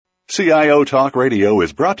CIO Talk Radio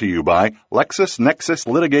is brought to you by LexisNexis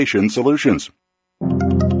Litigation Solutions.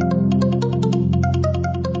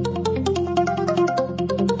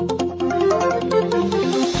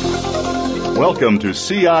 Welcome to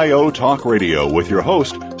CIO Talk Radio with your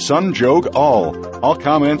host, Sanjog Aul. All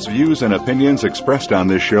comments, views, and opinions expressed on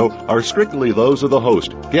this show are strictly those of the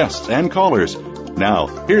host, guests, and callers. Now,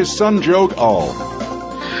 here's Sanjog Aul.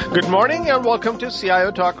 Good morning and welcome to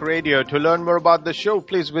CIO Talk Radio. To learn more about the show,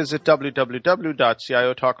 please visit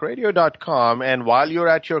www.ciotalkradio.com. And while you're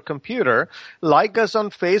at your computer, like us on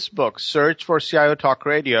Facebook, search for CIO Talk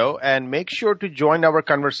Radio, and make sure to join our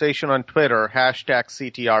conversation on Twitter, hashtag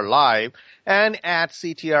CTR Live, and at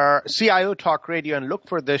CIO Talk Radio, and look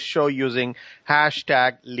for this show using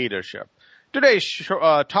hashtag leadership. Today's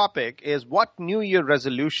topic is what New Year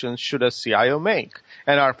resolutions should a CIO make?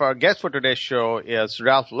 And our guest for today's show is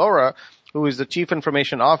Ralph Loura, who is the Chief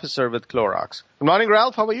Information Officer with Clorox. Good morning,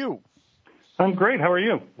 Ralph. How are you? I'm great. How are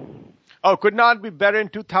you? Oh, could not be better in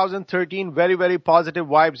 2013. Very, very positive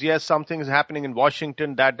vibes. Yes, something is happening in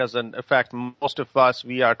Washington. That doesn't affect most of us.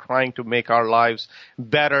 We are trying to make our lives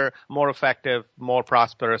better, more effective, more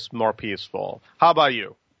prosperous, more peaceful. How about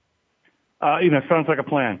you? Sounds like a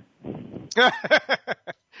plan.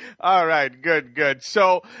 All right, good.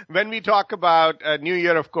 So when we talk about New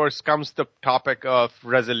Year, of course, comes the topic of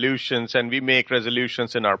resolutions, and we make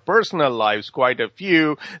resolutions in our personal lives, quite a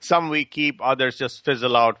few. Some we keep, others just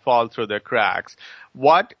fizzle out, fall through the cracks.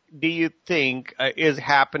 What do you think is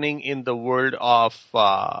happening in the world of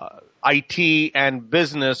IT and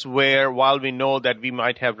business, where while we know that we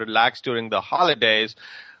might have relaxed during the holidays,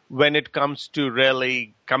 when it comes to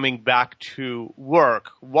really coming back to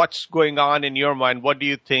work, what's going on in your mind? What do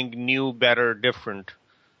you think new, better, different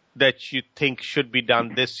that you think should be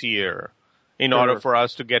done this year in order for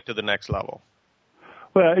us to get to the next level?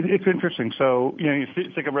 Well, it's interesting. So, you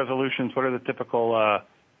think of resolutions. What are the typical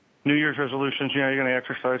New Year's resolutions? You're going to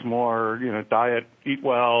exercise more, diet, eat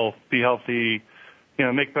well, be healthy,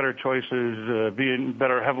 make better choices,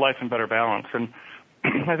 have life in better balance. And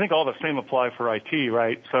I think all the same apply for IT,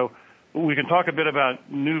 right? So we can talk a bit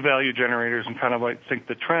about new value generators and kind of think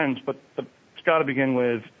the trends, but it's got to begin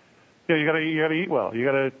with, you got to eat well. You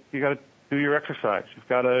got to do your exercise. You've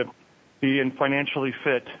got to be financially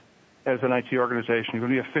fit as an IT organization. You've got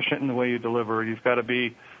to be efficient in the way you deliver. You've got to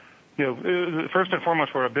be, first and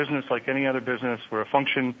foremost, we're a business like any other business. We're a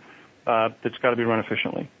function that's got to be run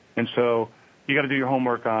efficiently. And so you got to do your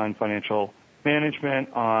homework on financial management,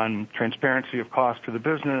 on transparency of cost to the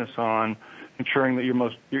business, on ensuring that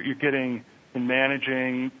you're getting and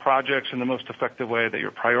managing projects in the most effective way, that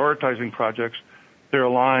you're prioritizing projects that are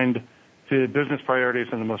aligned to business priorities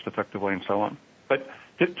in the most effective way, and so on. But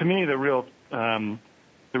to me, the real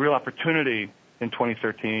opportunity in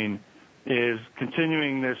 2013 is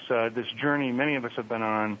continuing this journey many of us have been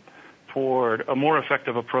on toward a more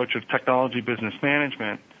effective approach of technology business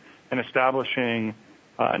management and establishing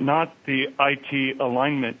not the IT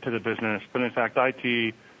alignment to the business, but in fact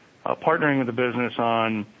IT partnering with the business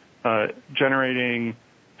on generating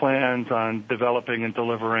plans, on developing and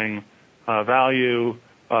delivering value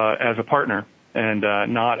as a partner and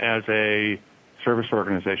not as a service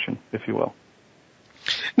organization, if you will.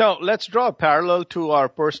 Now, let's draw a parallel to our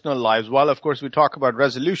personal lives. While, of course, we talk about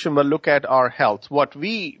resolution, but look at our health. What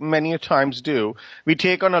we many times do, we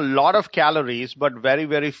take on a lot of calories, but very,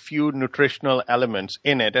 very few nutritional elements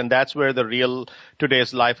in it. And that's where the real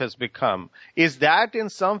today's life has become. Is that in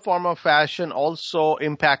some form or fashion also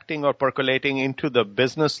impacting or percolating into the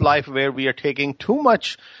business life where we are taking too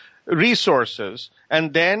much resources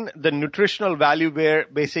and then the nutritional value where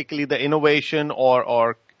basically the innovation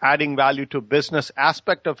or adding value to business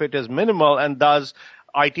aspect of it is minimal, and thus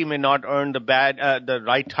IT may not earn the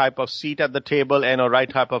right type of seat at the table and a right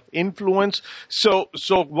type of influence. So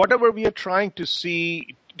whatever we are trying to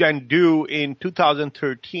see and do in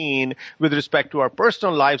 2013 with respect to our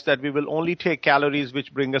personal lives, that we will only take calories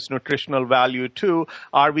which bring us nutritional value too.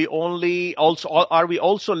 Are we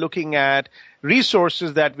also looking at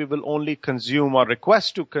resources that we will only consume or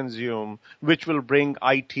request to consume, which will bring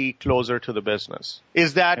IT closer to the business?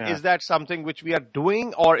 Is that something which we are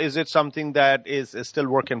doing, or is it something that is still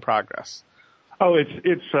work in progress? Oh,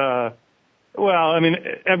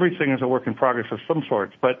 everything is a work in progress of some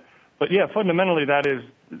sort, but yeah, fundamentally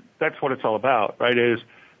that's what it's all about, right? Is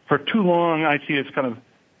for too long IT is kind of,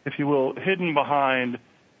 if you will, hidden behind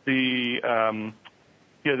the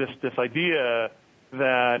this idea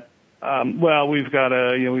that we've got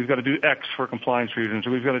to do X for compliance reasons, or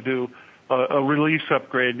we've got to do a release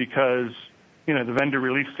upgrade because the vendor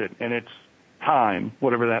released it and it's time,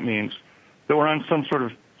 whatever that means. That we're on some sort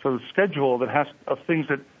of schedule that of things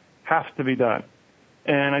that has to be done.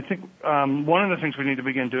 And I think one of the things we need to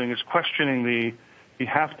begin doing is questioning the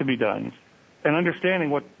have to be done and understanding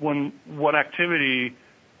what activity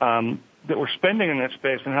that we're spending in that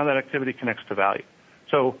space and how that activity connects to value.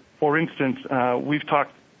 So, for instance, we've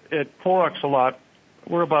talked at Clorox a lot.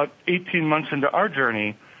 We're about 18 months into our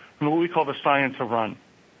journey in what we call the science of run.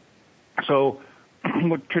 So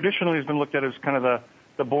what traditionally has been looked at as kind of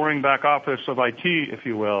the boring back office of IT, if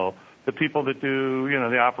you will, the people that do,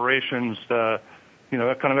 the operations, kind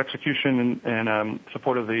of execution and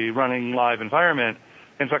support of the running live environment.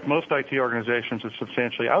 In fact, most IT organizations have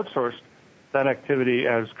substantially outsourced that activity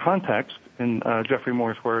as context, in Jeffrey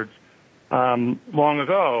Moore's words, long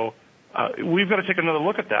ago. We've got to take another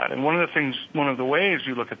look at that. And one of the ways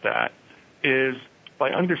you look at that is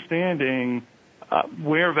by understanding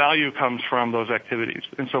where value comes from those activities.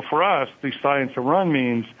 And so for us, the science of run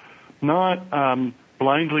means not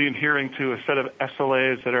blindly adhering to a set of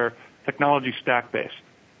SLAs that are technology stack-based.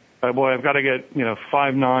 Boy, I've got to get,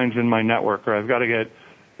 5 nines in my network, or I've got to get,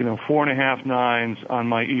 4.5 nines on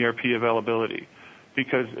my ERP availability.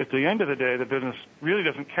 Because at the end of the day, the business really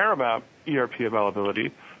doesn't care about ERP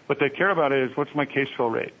availability. What they care about is what's my case fill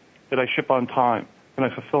rate? Did I ship on time? Can I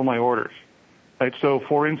fulfill my orders? Right? So,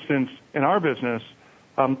 for instance, in our business,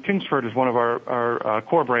 Kingsford is one of our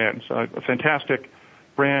core brands, a fantastic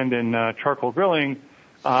brand in charcoal grilling,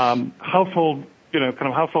 household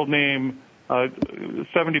name,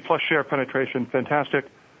 70-plus share penetration, fantastic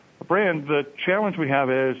brand. The challenge we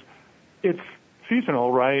have is it's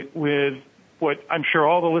seasonal, right, with what I'm sure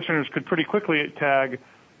all the listeners could pretty quickly tag,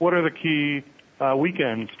 what are the key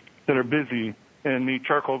weekends that are busy in the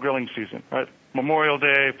charcoal grilling season, right? Memorial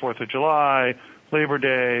Day, 4th of July, Labor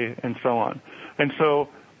Day, and so on. And so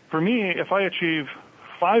for me, if I achieve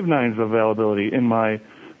 5 nines of availability in my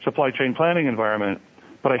supply chain planning environment,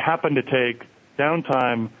 but I happen to take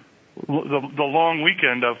downtime the long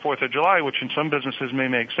weekend of 4th of July, which in some businesses may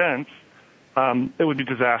make sense, it would be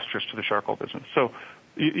disastrous to the charcoal business. So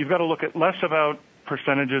you've got to look at less about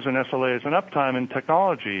percentages and SLAs and uptime and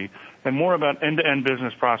technology and more about end-to-end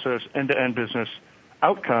business process, end-to-end business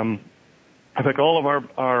outcome. I think all of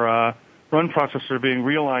our run processes are being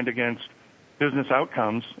realigned against business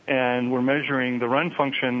outcomes, and we're measuring the run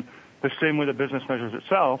function the same way the business measures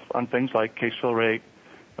itself on things like case fill rate,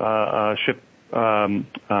 shipping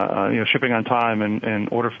on time and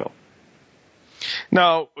order fill.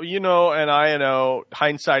 Now, and I know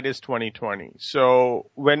hindsight is 20/20. So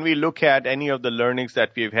when we look at any of the learnings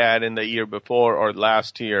that we've had in the year before or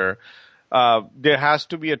last year, there has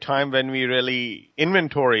to be a time when we really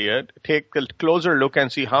inventory it, take a closer look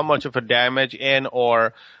and see how much of a damage and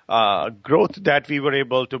or growth that we were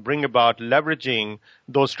able to bring about leveraging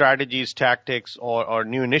those strategies, tactics, or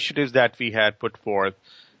new initiatives that we had put forth.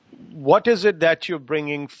 What is it that you're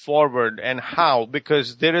bringing forward and how?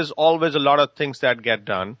 Because there is always a lot of things that get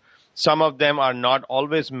done. Some of them are not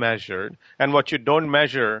always measured, and what you don't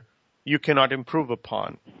measure, you cannot improve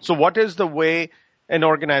upon. So what is the way an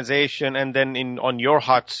organization, and then on your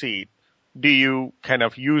hot seat, do you kind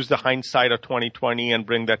of use the hindsight of 2020 and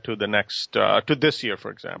bring that to the next, to this year,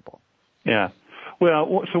 for example? Yeah.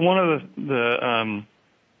 Well, so one of the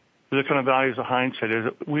kind of values of hindsight is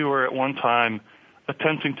that we were at one time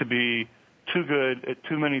attempting to be too good at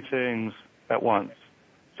too many things at once.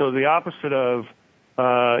 So the opposite of,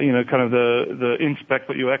 kind of the inspect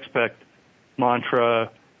what you expect mantra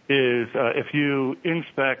is if you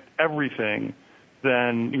inspect everything,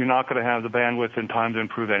 then you're not going to have the bandwidth and time to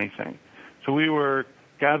improve anything. So we were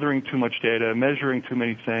gathering too much data, measuring too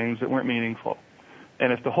many things that weren't meaningful.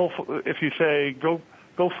 And if you say, go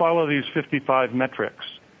follow these 55 metrics,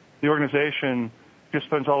 the organization just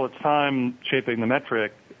spends all its time shaping the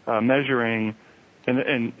metric, measuring,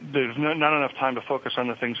 and there's not enough time to focus on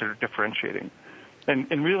the things that are differentiating.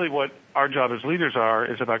 And really what our job as leaders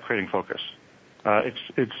is about creating focus.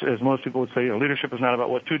 It's as most people would say, leadership is not about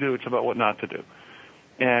what to do, it's about what not to do.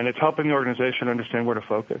 And it's helping the organization understand where to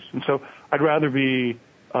focus. And so I'd rather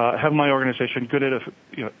have my organization good at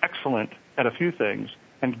excellent at a few things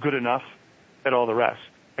and good enough at all the rest.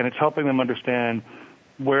 And it's helping them understand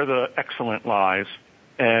where the excellent lies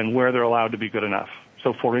and where they're allowed to be good enough.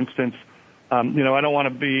 So, for instance, I'm not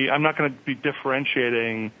going to be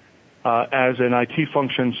differentiating as an IT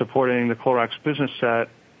function supporting the Clorox business set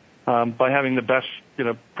by having the best,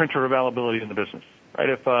 printer availability in the business, right?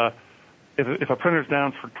 If a printer's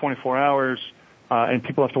down for 24 hours and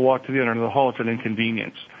people have to walk to the other end of the hall, it's an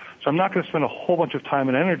inconvenience. So I'm not going to spend a whole bunch of time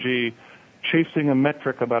and energy chasing a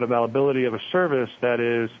metric about availability of a service that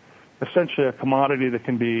is essentially a commodity that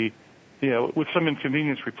can be, with some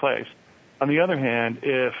inconvenience replaced. On the other hand,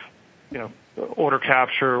 if, order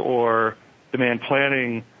capture or demand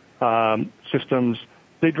planning systems,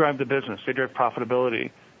 they drive the business. They drive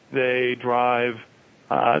profitability. They drive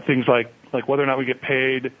things like whether or not we get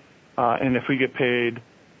paid, and if we get paid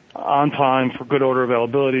on time for good order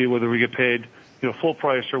availability, whether we get paid full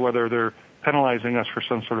price or whether they're penalizing us for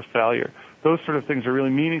some sort of failure. Those sort of things are really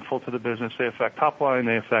meaningful to the business. They affect top line,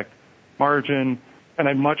 they affect margin, and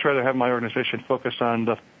I'd much rather have my organization focus on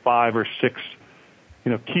the 5 or 6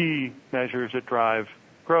 key measures that drive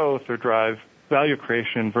growth or drive value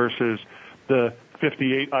creation versus the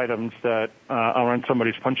 58 items that are on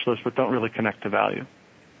somebody's punch list but don't really connect to value.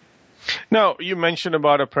 Now, you mentioned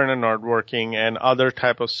about a printer not working and other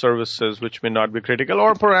type of services which may not be critical,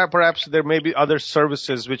 or perhaps there may be other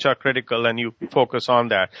services which are critical and you focus on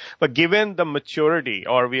that. But given the maturity,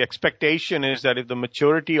 or the expectation is that if the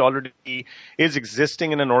maturity already is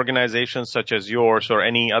existing in an organization such as yours or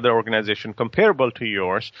any other organization comparable to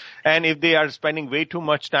yours, and if they are spending way too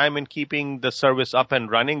much time in keeping the service up and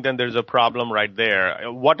running, then there's a problem right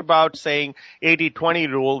there. What about saying 80-20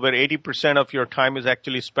 rule, where 80% of your time is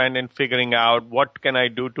actually spent in figuring out what can I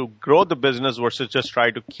do to grow the business versus just try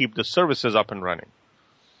to keep the services up and running?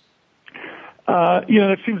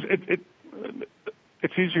 It seems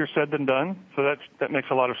it's easier said than done. So that makes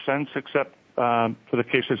a lot of sense, except for the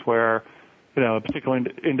cases where a particular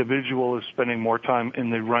individual is spending more time in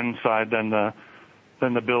the run side than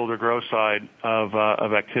the build or grow side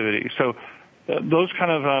of activity. So those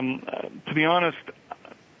kind of, to be honest,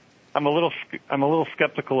 I'm a little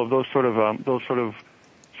skeptical of those sort of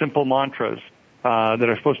simple mantras that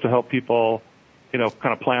are supposed to help people, kind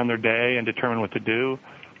of plan their day and determine what to do.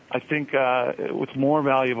 I think what's more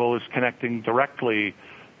valuable is connecting directly,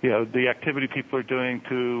 the activity people are doing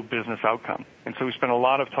to business outcome. And so we spend a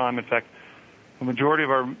lot of time. In fact, the majority of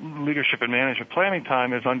our leadership and management planning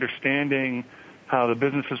time is understanding how the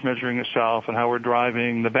business is measuring itself and how we're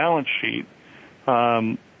driving the balance sheet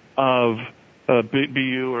of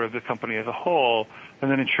BU or the company as a whole, and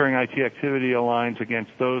then ensuring IT activity aligns against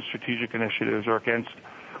those strategic initiatives or against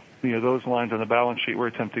those lines on the balance sheet we're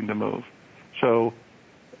attempting to move. So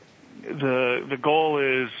the goal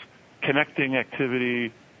is connecting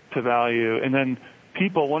activity to value, and then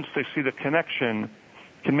people, once they see the connection,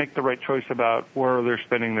 can make the right choice about where they're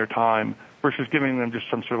spending their time versus giving them just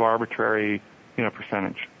some sort of arbitrary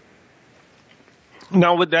percentage.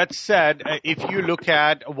 Now, with that said, if you look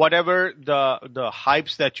at whatever the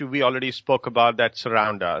hypes that we already spoke about that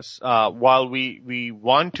surround us, while we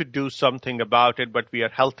want to do something about it, but we are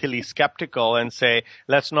healthily skeptical and say,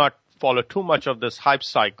 let's not follow too much of this hype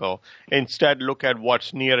cycle. Instead, look at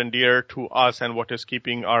what's near and dear to us and what is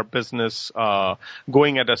keeping our business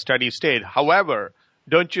going at a steady state. However,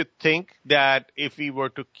 don't you think that if we were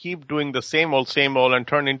to keep doing the same old and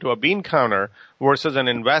turn into a bean counter versus an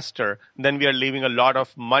investor, then we are leaving a lot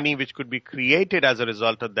of money which could be created as a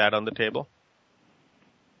result of that on the table?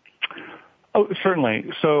 Oh,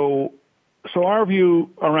 certainly. So our view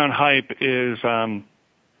around hype is, where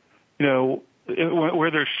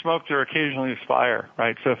there's smoke, there occasionally is fire,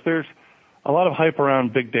 right? So if there's a lot of hype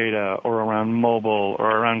around big data or around mobile or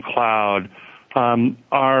around cloud,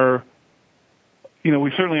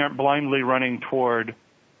 we certainly aren't blindly running toward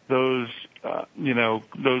those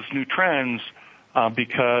new trends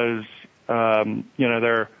because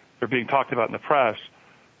they're being talked about in the press.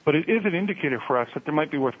 But it is an indicator for us that there might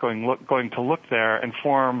be worth going to look there and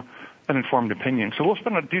form an informed opinion. So we'll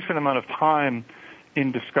spend a decent amount of time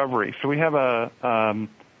in discovery. So we have a kind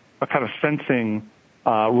of sensing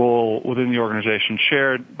role within the organization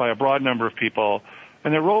shared by a broad number of people.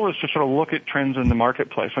 And their role is to sort of look at trends in the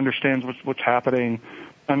marketplace, understand what's happening.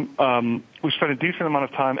 And we spend a decent amount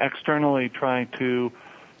of time externally trying to,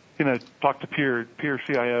 talk to peer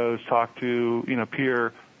CIOs, talk to,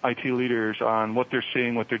 peer IT leaders on what they're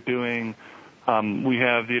seeing, what they're doing. We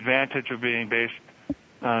have the advantage of being based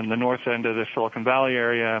on the north end of the Silicon Valley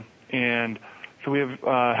area. And so we have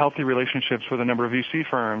healthy relationships with a number of VC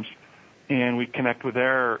firms. And we connect with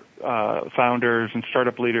their founders and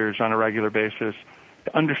startup leaders on a regular basis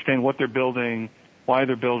to understand what they're building, why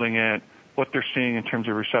they're building it, what they're seeing in terms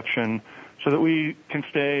of reception, so that we can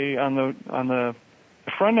stay on the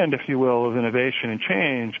front end, if you will, of innovation and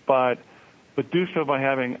change, but do so by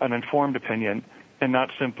having an informed opinion and not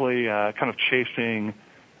simply kind of chasing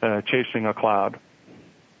a cloud.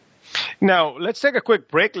 Now, let's take a quick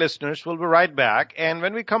break, listeners. We'll be right back. And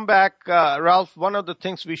when we come back, Ralph, one of the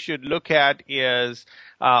things we should look at is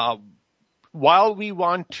while we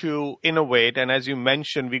want to innovate, and as you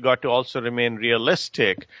mentioned, we got to also remain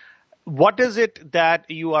realistic, what is it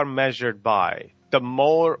that you are measured by? The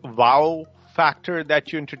more wow factor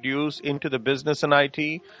that you introduce into the business and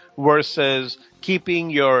IT versus keeping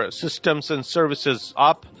your systems and services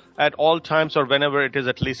up at all times or whenever it is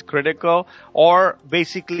at least critical, or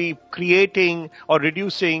basically creating or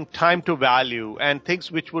reducing time to value and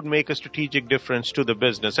things which would make a strategic difference to the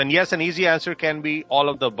business? And yes, an easy answer can be all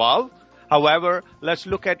of the above. However, let's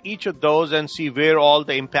look at each of those and see where all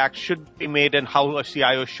the impact should be made and how a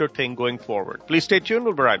CIO should think going forward. Please stay tuned.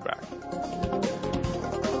 We'll be right back.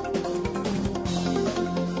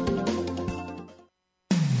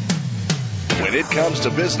 When it comes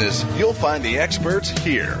to business, you'll find the experts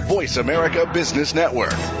here. Voice America Business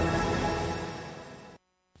Network.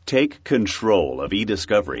 Take control of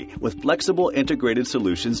e-discovery with flexible integrated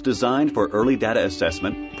solutions designed for early data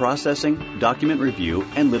assessment, processing, document review,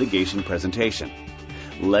 and litigation presentation.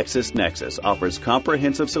 LexisNexis offers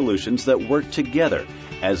comprehensive solutions that work together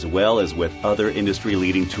as well as with other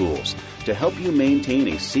industry-leading tools to help you maintain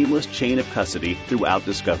a seamless chain of custody throughout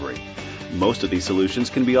discovery. Most of these solutions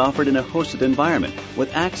can be offered in a hosted environment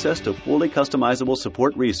with access to fully customizable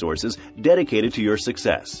support resources dedicated to your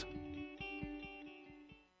success.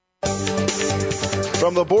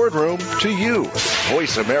 From the boardroom to you,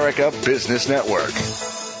 Voice America Business Network.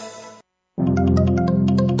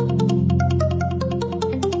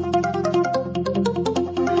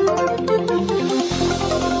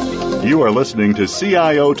 You are listening to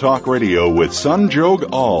CIO Talk Radio with Sanjog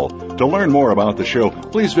Aul. To learn more about the show,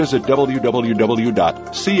 please visit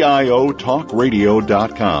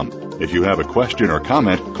www.ciotalkradio.com. If you have a question or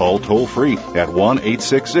comment, call toll-free at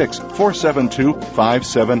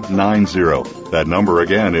 1-866-472-5790. That number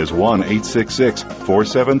again is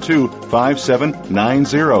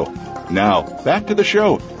 1-866-472-5790. Now, back to the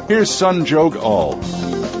show. Here's Sanjog Aul.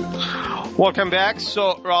 Welcome back.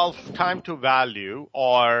 So, Ralph, time to value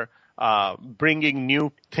or bringing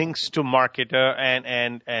new things to market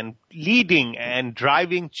and leading and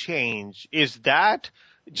driving change, is that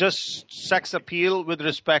just sex appeal with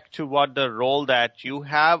respect to what the role that you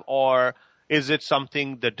have, or is it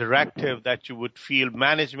something, the directive that you would feel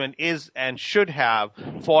management is and should have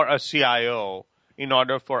for a CIO in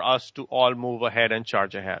order for us to all move ahead and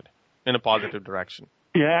charge ahead in a positive direction?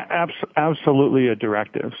 Yeah, absolutely a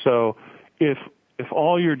directive. So if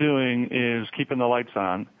all you're doing is keeping the lights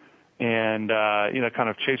on and kind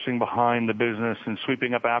of chasing behind the business and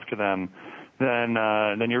sweeping up after them, then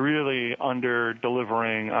you're really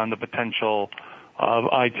under-delivering on the potential of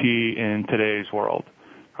IT in today's world,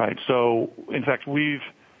 right? So, in fact, we've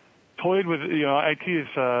toyed with, IT is,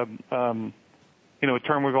 a term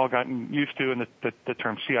we've all gotten used to, and the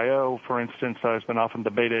term CIO, for instance, has been often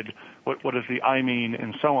debated. What does the I mean,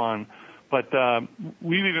 and so on. But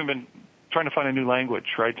we've even been trying to find a new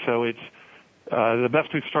language, right? So it's the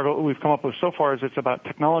best we've come up with so far is it's about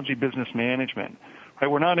technology business management, right?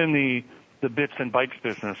 We're not in the bits and bytes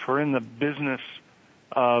business. We're in the business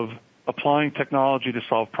of applying technology to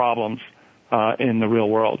solve problems in the real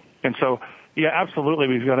world. And so, yeah, absolutely,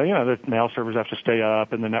 we've got to, the mail servers have to stay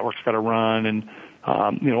up and the network's got to run and,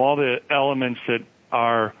 all the elements that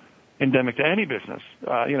are endemic to any business.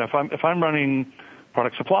 If I'm running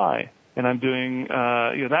product supply and I'm doing,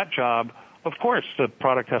 that job, of course the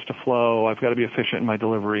product has to flow. I've got to be efficient in my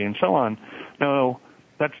delivery and so on. Now,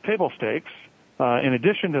 that's table stakes. In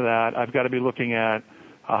addition to that, I've got to be looking at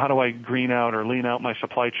how do I green out or lean out my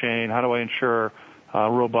supply chain? How do I ensure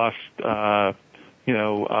robust,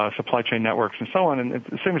 supply chain networks and so on? And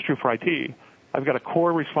the same is true for IT. I've got a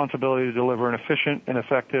core responsibility to deliver an efficient and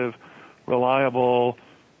effective, reliable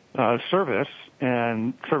service,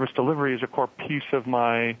 and service delivery is a core piece of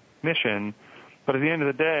my mission. But at the end of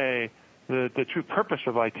the day, the true purpose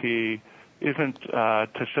of IT isn't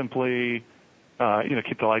to simply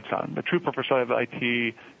keep the lights on. The true purpose of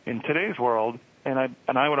IT in today's world, and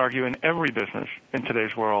I would argue in every business in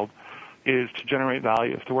today's world, is to generate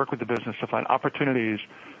value, to work with the business to find opportunities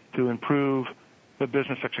to improve the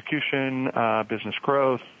business execution, business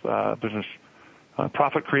growth, business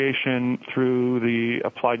profit creation through the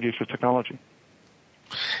applied use of technology.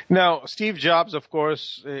 Now, Steve Jobs, of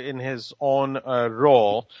course, in his own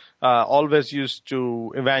role, always used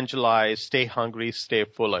to evangelize, stay hungry, stay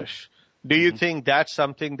foolish. Do you think that's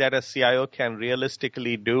something that a CIO can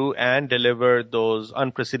realistically do and deliver those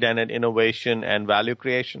unprecedented innovation and value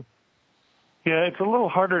creation? Yeah, it's a little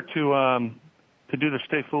harder to do the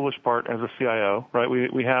stay foolish part as a CIO, right?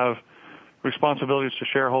 We have responsibilities to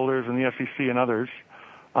shareholders and the SEC and others,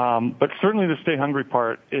 but certainly the stay hungry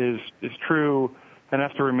part is true and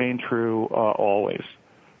has to remain true always.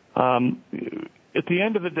 At the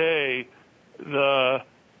end of the day, the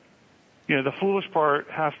foolish part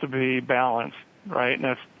has to be balanced, right? And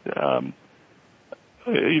that's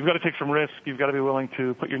you've got to take some risk. You've got to be willing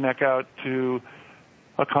to put your neck out to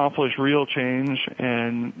accomplish real change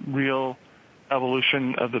and real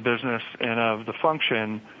evolution of the business and of the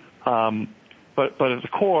function. But at the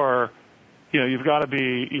core, you've got to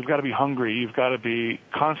be hungry. You've got to be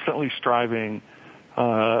constantly striving.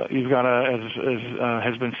 You've got to, as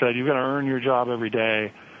has been said, you've got to earn your job every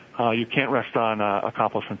day. You can't rest on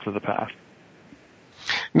accomplishments of the past.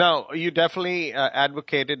 Now, you definitely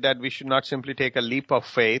advocated that we should not simply take a leap of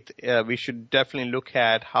faith. We should definitely look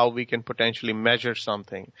at how we can potentially measure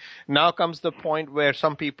something. Now comes the point where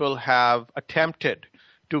some people have attempted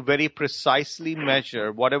to very precisely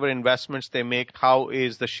measure whatever investments they make, how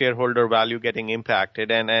is the shareholder value getting impacted.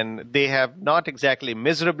 And they have not exactly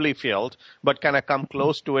miserably failed, but kind of come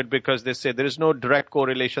close to it because they say there is no direct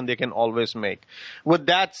correlation they can always make. With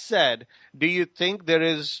that said, do you think there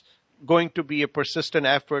is going to be a persistent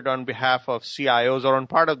effort on behalf of CIOs or on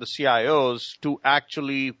part of the CIOs to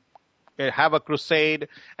actually have a crusade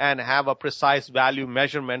and have a precise value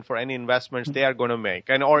measurement for any investments they are going to make?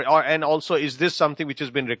 And also, is this something which has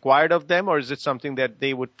been required of them, or is it something that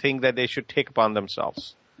they would think that they should take upon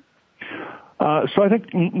themselves? So I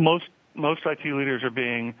think most IT leaders are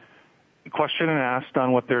being questioned and asked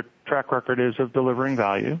on what their track record is of delivering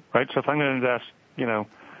value, right? So if I'm going to invest,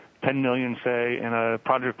 $10 million, say, in a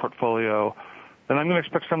project portfolio, then I'm going to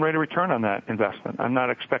expect some rate of return on that investment. I'm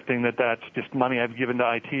not expecting that that's just money I've given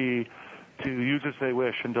to IT to use as they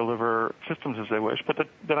wish and deliver systems as they wish, but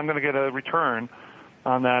that I'm going to get a return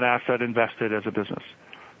on that asset invested as a business.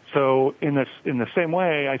 So in the same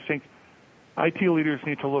way, I think IT leaders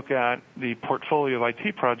need to look at the portfolio of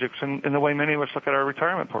IT projects in the way many of us look at our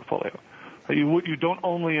retirement portfolio. You don't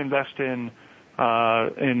only invest in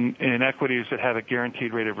equities that have a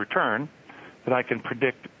guaranteed rate of return that I can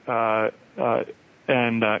predict and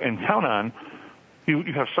count on. You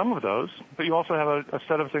have some of those, but you also have a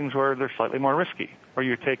set of things where they're slightly more risky, where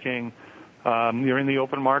you're taking you're in the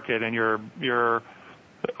open market and you're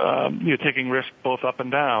taking risk both up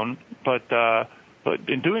and down, but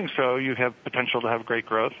in doing so you have potential to have great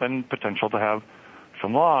growth and potential to have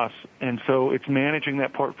some loss, and so it's managing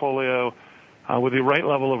that portfolio with the right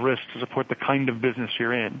level of risk to support the kind of business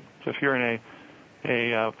you're in. So if you're in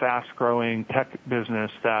a fast-growing tech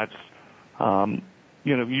business that's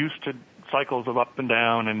used to cycles of up and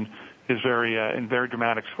down and is in very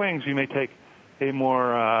dramatic swings, you may take a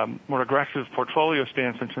more aggressive portfolio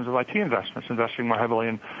stance in terms of IT investments, investing more heavily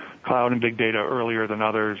in cloud and big data earlier than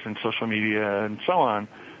others, and social media and so on.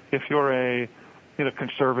 If you're a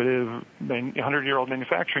conservative 100-year-old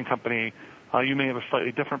manufacturing company, you may have a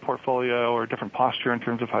slightly different portfolio or a different posture in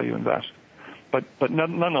terms of how you invest. But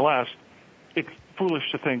nonetheless, it's foolish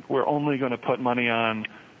to think we're only going to put money on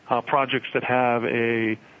projects that have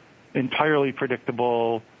a entirely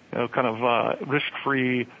predictable, kind of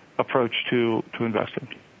risk-free approach to investing.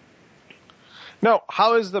 Now,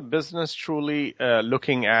 how is the business truly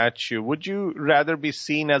looking at you? Would you rather be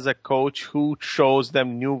seen as a coach who shows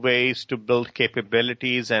them new ways to build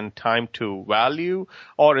capabilities and time to value?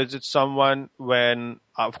 Or is it someone when,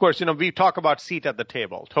 of course, we talk about seat at the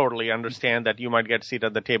table. Totally understand that you might get a seat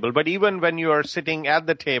at the table. But even when you are sitting at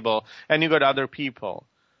the table and you got other people,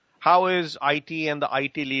 how is IT and the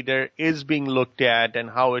IT leader is being looked at, and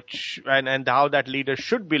how and how that leader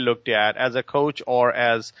should be looked at as a coach or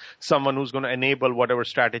as someone who's going to enable whatever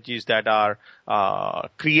strategies that are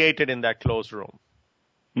created in that closed room?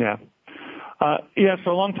 Yeah.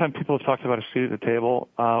 So a long time people have talked about a seat at the table.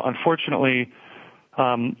 Unfortunately,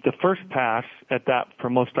 the first pass at that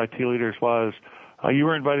for most IT leaders was you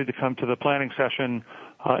were invited to come to the planning session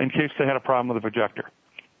in case they had a problem with a projector.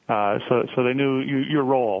 So they knew your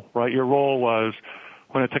role, right? Your role was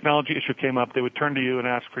when a technology issue came up, they would turn to you and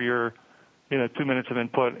ask for your, 2 minutes of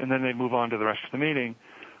input, and then they'd move on to the rest of the meeting.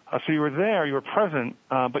 So you were there, you were present,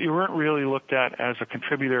 but you weren't really looked at as a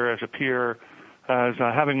contributor, as a peer, as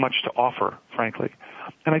having much to offer, frankly.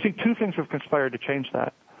 And I think two things have conspired to change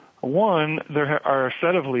that. One, there are a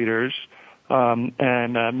set of leaders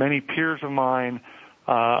and many peers of mine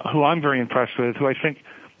who I'm very impressed with, who I think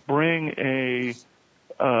bring a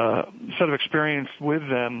set of experience with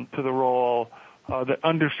them to the role that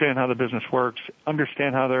understand how the business works,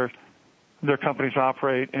 understand how their companies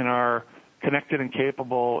operate, and are connected and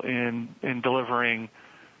capable in delivering,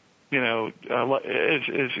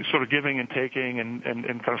 is sort of giving and taking and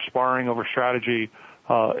kind of sparring over strategy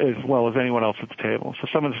as well as anyone else at the table. So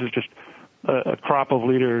some of this is just a crop of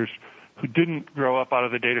leaders who didn't grow up out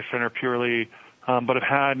of the data center purely, but have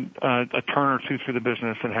had a turn or two through the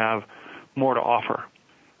business and have more to offer.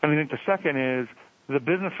 And I think the second is the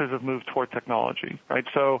businesses have moved toward technology, right?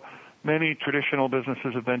 So many traditional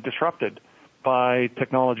businesses have been disrupted by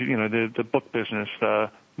technology, the book business,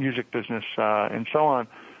 music business, and so on.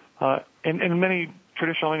 And many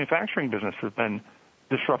traditional manufacturing businesses have been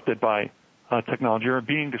disrupted by technology or are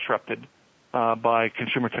being disrupted by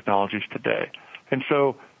consumer technologies today. And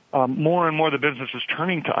so more and more the business is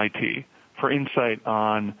turning to IT for insight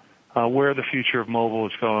on where the future of mobile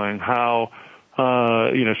is going, how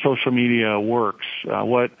social media works,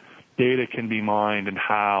 what data can be mined and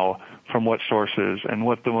how, from what sources, and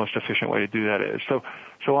what the most efficient way to do that is. So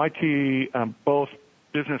IT, both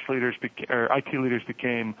business leaders, IT leaders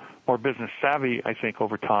became more business savvy, I think,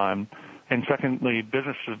 over time. And secondly,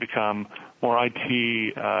 businesses become more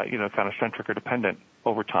IT, kind of centric or dependent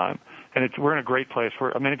over time. And we're in a great place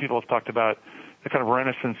where many people have talked about the kind of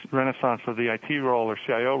renaissance of the IT role or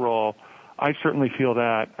CIO role. I certainly feel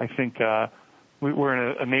that. I think we're in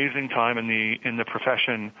an amazing time in the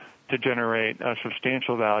profession to generate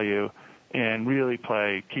substantial value and really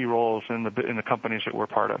play key roles in the companies that we're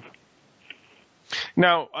part of.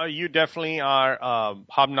 Now, you definitely are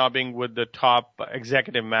hobnobbing with the top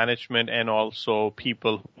executive management and also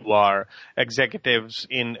people who are executives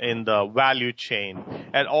in the value chain.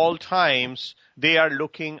 At all times, they are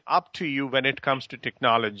looking up to you when it comes to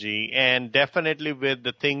technology, and definitely with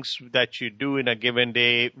the things that you do in a given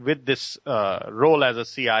day with this role as a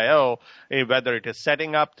CIO, whether it is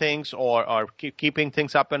setting up things or keeping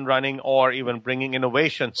things up and running or even bringing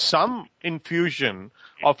innovation, some infusion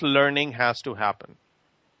of learning has to happen.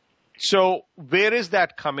 So where is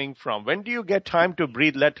that coming from? When do you get time to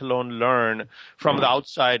breathe, let alone learn from the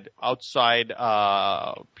outside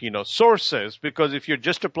sources? Because if you're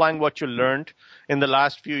just applying what you learned in the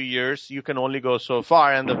last few years, you can only go so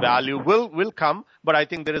far, and the value will come. But I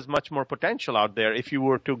think there is much more potential out there if you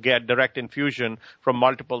were to get direct infusion from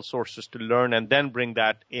multiple sources to learn and then bring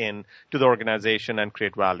that in to the organization and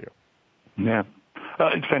create value. Yeah,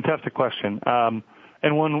 it's a fantastic question,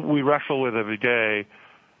 and one we wrestle with every day.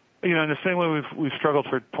 In the same way we've struggled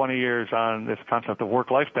for 20 years on this concept of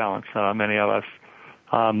work-life balance, many of us.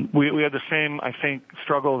 We have the same, I think,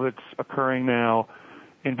 struggle that's occurring now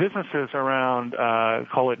in businesses around,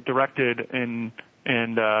 call it directed and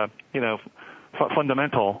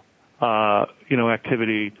fundamental,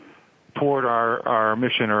 activity toward our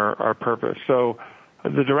mission or our purpose. So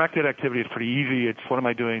the directed activity is pretty easy. It's what am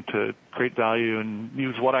I doing to create value and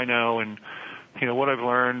use what I know and what I've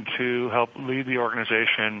learned to help lead the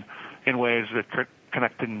organization in ways that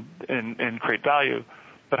connect and create value.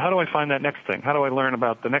 But how do I find that next thing? How do I learn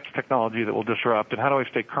about the next technology that will disrupt? And how do I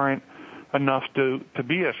stay current enough to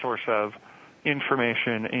be a source of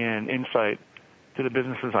information and insight to the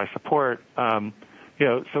businesses I support?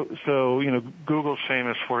 Google's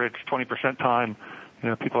famous for its 20% time.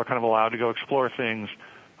 People are kind of allowed to go explore things,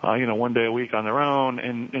 one day a week on their own,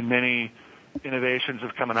 and many innovations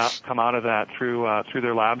have come out of that through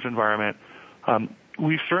their labs environment.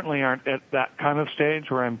 We certainly aren't at that kind of stage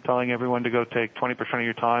where I'm telling everyone to go take 20% of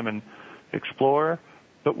your time and explore,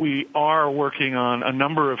 but we are working on a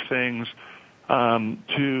number of things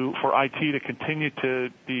for IT to continue to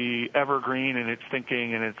be evergreen in its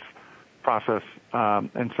thinking and its process,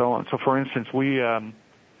 and so on. So, for instance, we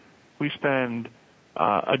spend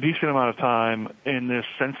a decent amount of time in this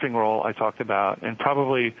sensing role I talked about, and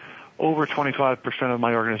probably over 25% of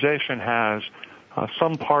my organization has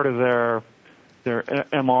some part of their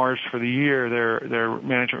MRs for the year, their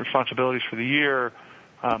management responsibilities for the year,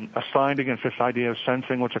 assigned against this idea of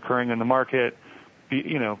sensing what's occurring in the market,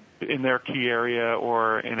 in their key area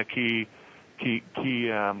or in a key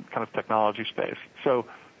kind of technology space. So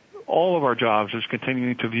all of our jobs is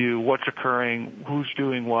continuing to view what's occurring, who's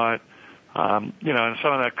doing what, and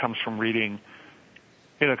some of that comes from reading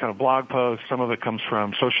kind of blog posts. Some of it comes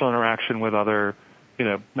from social interaction with other,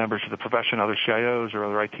 members of the profession, other CIOs or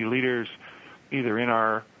other IT leaders, either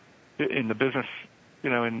in the business,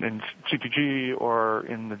 in CPG or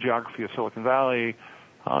in the geography of Silicon Valley,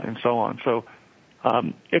 and so on. So,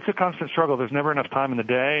 it's a constant struggle. There's never enough time in the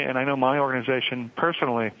day. And I know my organization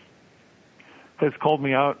personally has called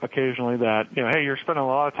me out occasionally that, hey, you're spending a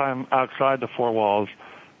lot of time outside the four walls.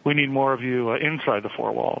 We need more of you inside the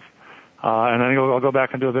four walls. And then I'll go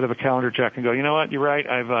back and do a bit of a calendar check and go, you know what, you're right.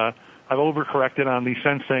 I've overcorrected on the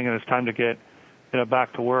sensing, and it's time to get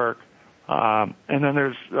back to work. And then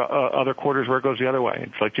there's other quarters where it goes the other way.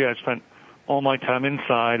 It's like, I spent all my time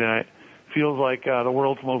inside, and it feels like the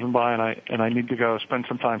world's moving by, and I need to go spend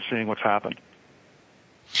some time seeing what's happened.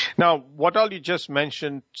 Now, what all you just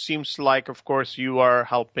mentioned seems like, of course, you are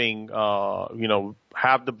helping,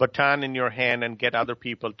 have the baton in your hand and get other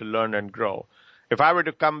people to learn and grow. If I were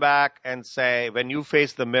to come back and say, when you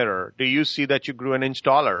face the mirror, do you see that you grew an inch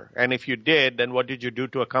taller? And if you did, then what did you do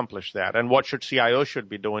to accomplish that? And what should CIOs should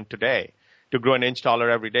be doing today to grow an inch taller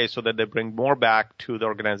every day so that they bring more back to the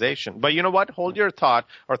organization? But you know what? Hold your thought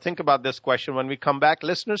or think about this question when we come back.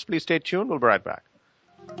 Listeners, please stay tuned. We'll be right back.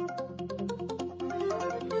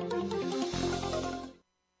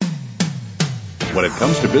 When it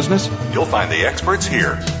comes to business, you'll find the experts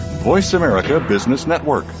here. Voice America Business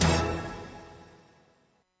Network.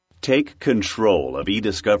 Take control of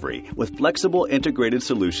e-discovery with flexible integrated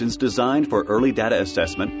solutions designed for early data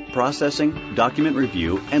assessment, processing, document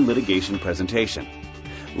review, and litigation presentation.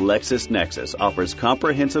 LexisNexis offers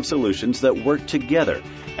comprehensive solutions that work together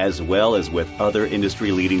as well as with other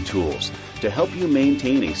industry-leading tools to help you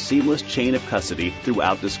maintain a seamless chain of custody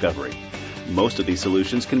throughout discovery. Most of these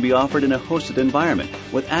solutions can be offered in a hosted environment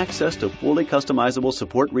with access to fully customizable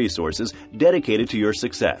support resources dedicated to your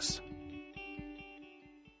success.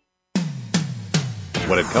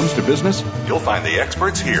 When it comes to business, you'll find the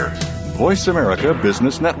experts here. Voice America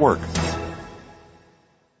Business Network.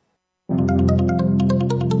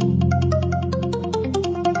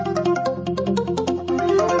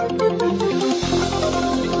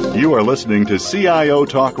 You are listening to CIO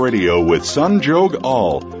Talk Radio with Sanjog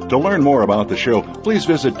Aul. To learn more about the show, please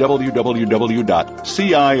visit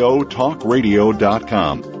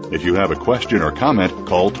www.ciotalkradio.com. If you have a question or comment,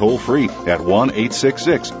 call toll-free at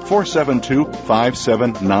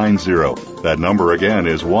 1-866-472-5790. That number again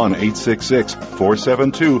is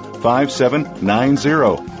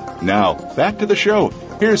 1-866-472-5790. Now, back to the show.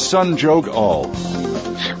 Here's Sanjog Aul.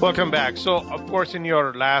 Welcome back. So, of course, in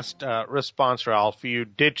your last response, Ralph, you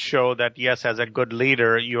did show that, yes, as a good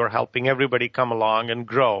leader, you're helping everybody come along and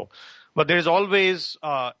grow. But there's always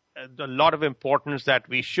a lot of importance that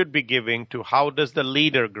we should be giving to how does the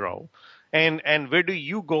leader grow, and where do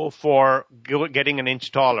you go for getting an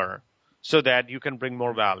inch taller so that you can bring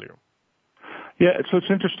more value? Yeah, so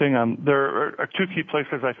it's interesting. There are two key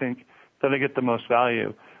places I think that I get the most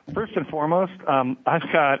value. First and foremost,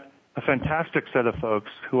 I've got a fantastic set of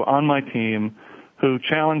folks who are on my team, who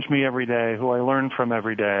challenge me every day, who I learn from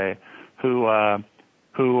every day, who I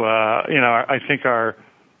think are,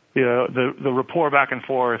 the rapport back and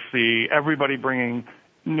forth, everybody bringing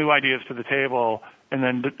new ideas to the table, and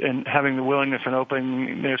having the willingness and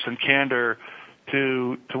openness and candor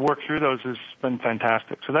to work through those has been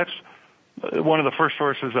fantastic. So that's one of the first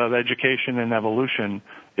sources of education and evolution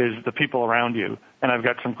is the people around you, and I've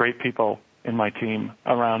got some great people in my team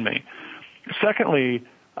around me. Secondly,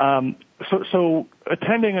 so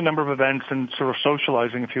attending a number of events and sort of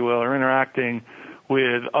socializing, if you will, or interacting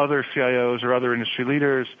with other CIOs or other industry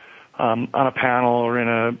leaders on a panel or in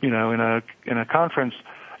a conference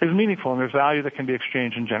is meaningful, and there's value that can be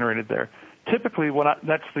exchanged and generated there. Typically,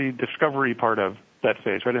 that's the discovery part of that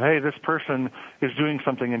phase, right? Hey, this person is doing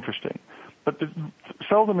something interesting. But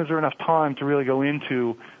seldom is there enough time to really go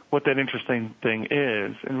into what that interesting thing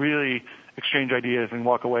is and really exchange ideas and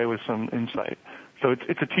walk away with some insight. So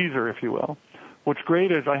it's a teaser, if you will. What's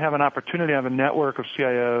great is I have an opportunity, I have a network of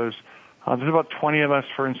CIOs. There's about 20 of us,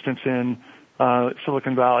 for instance, in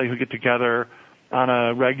Silicon Valley who get together on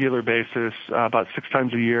a regular basis about 6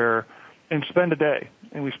 times a year and spend a day.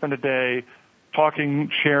 And we spend a day talking,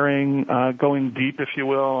 sharing, going deep, if you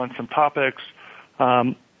will, on some topics.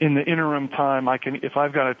 In the interim time, if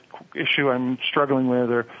I've got an issue I'm struggling with,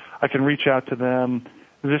 or I can reach out to them.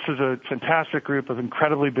 This is a fantastic group of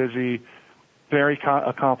incredibly busy, very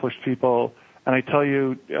accomplished people. And I tell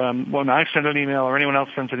you, when I send an email or anyone else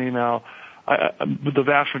sends an email, the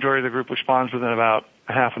vast majority of the group responds within about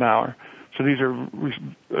a half an hour. So these are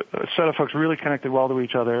a set of folks really connected well to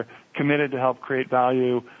each other, committed to help create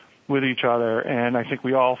value with each other. And I think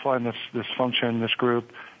we all find this function, this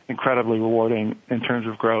group, incredibly rewarding in terms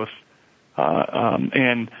of growth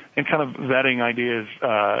and kind of vetting ideas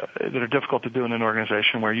that are difficult to do in an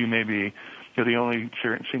organization where you're the only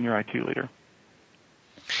senior IT leader.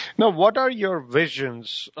 Now, what are your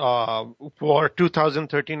visions for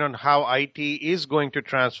 2013 on how IT is going to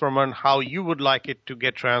transform and how you would like it to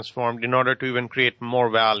get transformed in order to even create more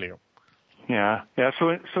value? Yeah.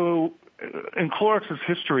 So in Clorox's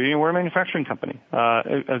history, we're a manufacturing company,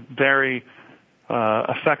 a very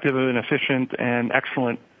effective and efficient and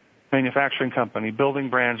excellent manufacturing company, building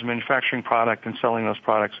brands, manufacturing product, and selling those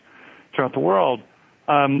products throughout the world.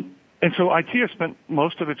 And so IT has spent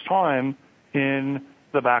most of its time in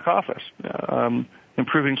the back office,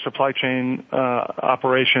 improving supply chain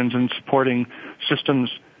operations and supporting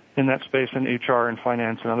systems in that space in HR and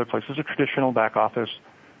finance and other places, are traditional back office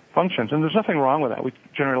functions. And there's nothing wrong with that. We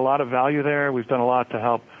generate a lot of value there. We've done a lot to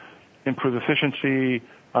help improve efficiency,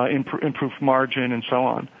 improve margin, and so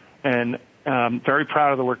on. And very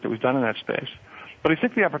proud of the work that we've done in that space. But I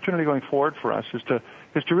think the opportunity going forward for us is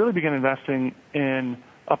to really begin investing in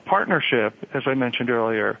a partnership, as I mentioned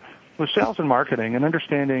earlier, with sales and marketing, and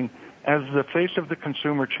understanding as the face of the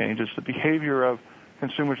consumer changes, the behavior of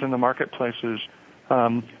consumers in the marketplaces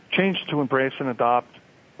change to embrace and adopt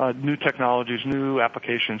new technologies, new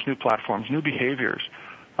applications, new platforms, new behaviors.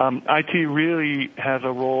 IT really has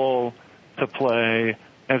a role to play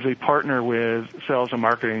as a partner with sales and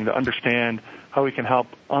marketing to understand how we can help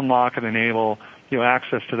unlock and enable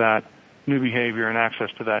access to that new behavior and access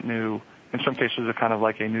to that new, in some cases, a kind of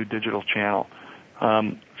like a new digital channel.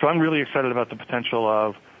 So I'm really excited about the potential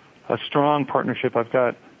of a strong partnership. I've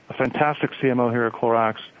got a fantastic CMO here at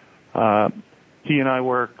Clorox. He and I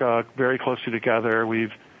work very closely together.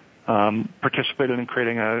 We've participated in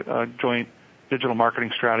creating a joint digital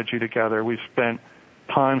marketing strategy together. We've spent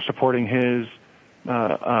time supporting his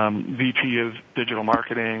VP of digital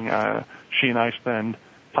marketing. She and I spend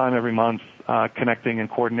time every month connecting and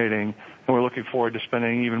coordinating, and we're looking forward to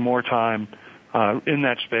spending even more time in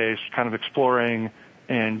that space, kind of exploring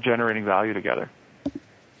and generating value together.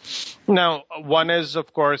 Now, one is,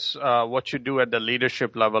 of course, what you do at the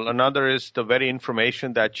leadership level. Another is the very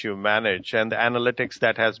information that you manage and the analytics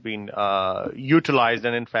that has been utilized.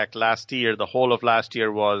 And in fact, last year, the whole of last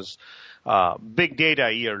year was big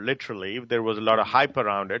data year, literally. There was a lot of hype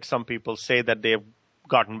around it. Some people say that they have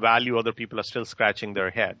gotten value. Other people are still scratching their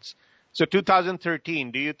heads. So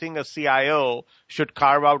 2013, do you think a CIO should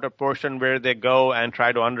carve out a portion where they go and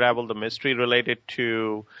try to unravel the mystery related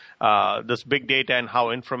to this big data and how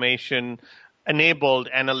information-enabled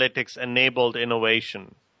analytics, enabled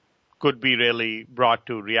innovation could be really brought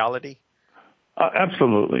to reality?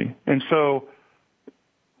 Absolutely. And so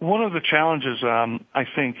one of the challenges I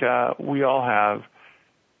think we all have,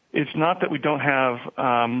 it's not that we don't have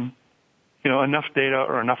enough data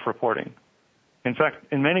or enough reporting. In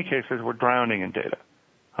fact, in many cases, we're drowning in data.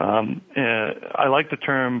 I like the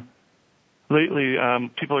term, lately,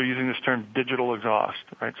 people are using this term digital exhaust,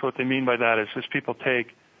 right? So what they mean by that is people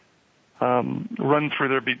run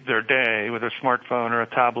through their day with a smartphone or a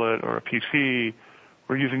tablet or a PC,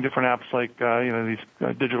 or using different apps like, these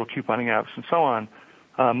digital couponing apps and so on.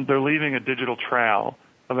 They're leaving a digital trail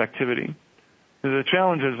of activity. The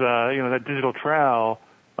challenge is, that digital trail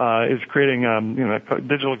is creating,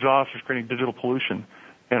 digital exhaust is creating digital pollution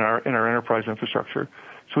in our enterprise infrastructure.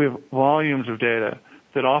 So we have volumes of data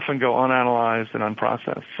that often go unanalyzed and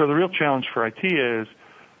unprocessed. So the real challenge for IT is,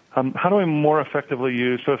 how do I more effectively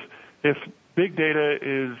use, so if big data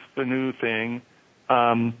is the new thing,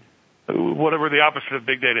 whatever the opposite of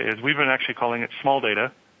big data is, we've been actually calling it small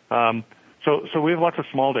data. So we have lots of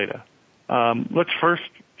small data. Let's first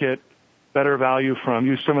get better value from,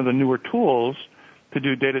 use some of the newer tools to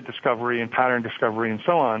do data discovery and pattern discovery and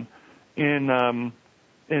so on in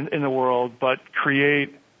the world, but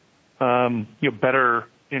create better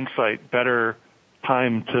insight, better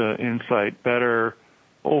time to insight, better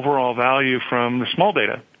overall value from the small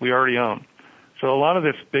data we already own. So a lot of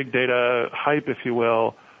this big data hype, if you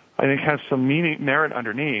will, I think has some merit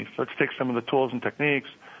underneath. Let's take some of the tools and techniques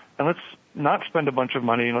and let's not spend a bunch of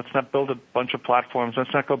money. Let's not build a bunch of platforms.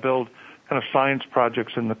 Let's not go build kind of science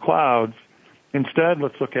projects in the clouds. Instead,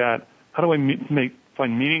 let's look at how do I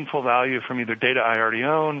find meaningful value from either data I already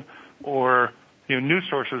own or new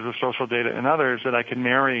sources of social data and others that I can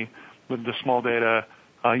marry with the small data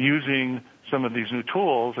using some of these new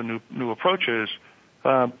tools and new approaches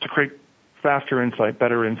to create faster insight,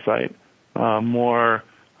 better insight, more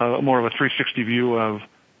of a 360 view of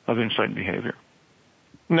insight and behavior.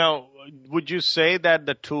 Now, would you say that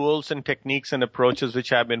the tools and techniques and approaches which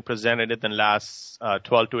have been presented in the last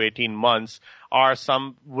 12 to 18 months are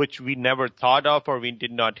some which we never thought of or we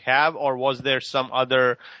did not have, or were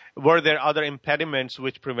there other impediments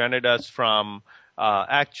which prevented us from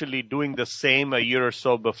actually doing the same a year or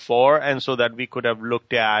so before, and so that we could have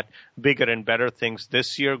looked at bigger and better things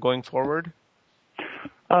this year going forward?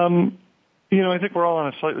 I think we're all on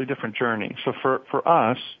a slightly different journey. So for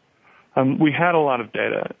us, we had a lot of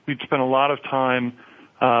data. We'd spent a lot of time,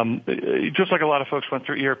 just like a lot of folks went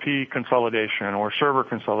through ERP consolidation or server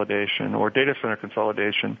consolidation or data center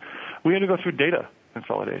consolidation. We had to go through data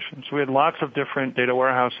consolidation. So we had lots of different data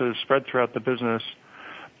warehouses spread throughout the business,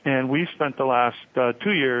 and we spent the last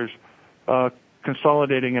 2 years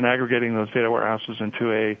consolidating and aggregating those data warehouses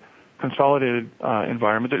into a consolidated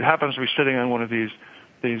environment that happens to be sitting on one of these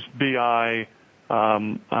BI,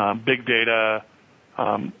 big data,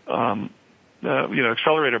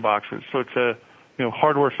 accelerator boxes. So it's a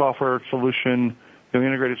hardware software solution,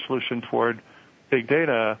 integrated solution toward big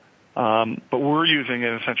data. But we're using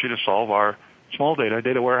it essentially to solve our small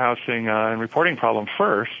data warehousing and reporting problem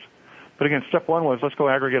first. But again, step one was let's go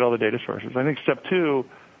aggregate all the data sources. I think step two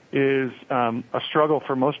is a struggle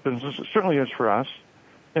for most businesses. It certainly is for us.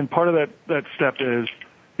 And part of that step is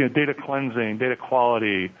data cleansing, data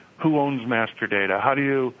quality, who owns master data, how do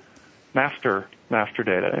you master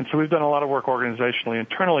data. And so we've done a lot of work organizationally,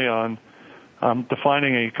 internally on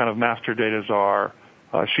defining a kind of master data czar.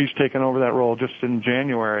 She's taken over that role just in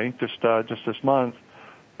January, just this month,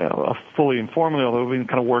 fully informally, although we've been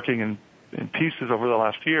kind of working in pieces over the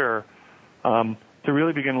last year, to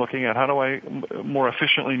really begin looking at how do I more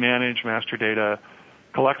efficiently manage master data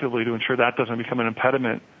collectively to ensure that doesn't become an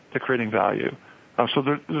impediment to creating value. So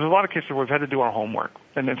there's a lot of cases where we've had to do our homework.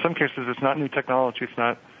 And in some cases, it's not new technology. It's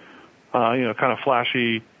not, kind of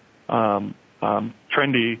flashy,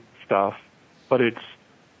 trendy stuff, but it's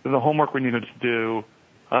the homework we needed to do.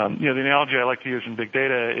 The analogy I like to use in big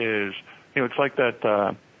data is, it's like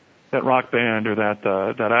that rock band or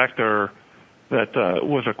that actor that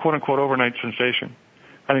was a quote-unquote overnight sensation.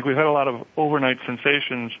 I think we've had a lot of overnight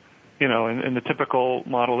sensations, and the typical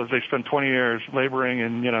model is they spend 20 years laboring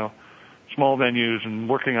in, small venues and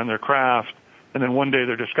working on their craft, and then one day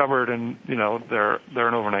they're discovered and, they're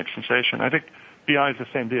an overnight sensation. I think BI is the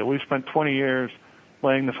same deal. We've spent 20 years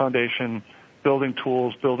laying the foundation, building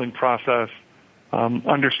tools, building process,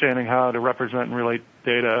 understanding how to represent and relate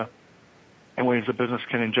data in ways the business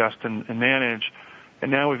can ingest and manage.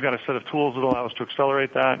 And now we've got a set of tools that allow us to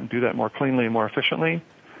accelerate that and do that more cleanly and more efficiently.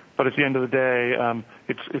 But at the end of the day,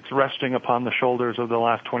 it's resting upon the shoulders of the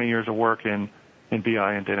last 20 years of work in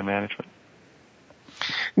BI and data management.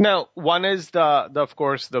 Now, one is of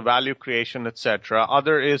course, the value creation, etc.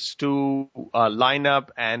 Other is to line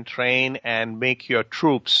up and train and make your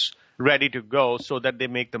troops ready to go so that they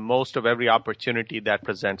make the most of every opportunity that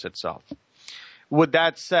presents itself. With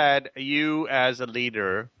that said, you as a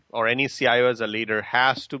leader or any CIO as a leader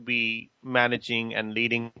has to be managing and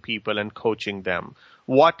leading people and coaching them.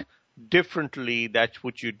 What differently that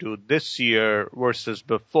would you do this year versus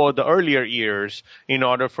before the earlier years in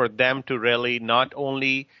order for them to really not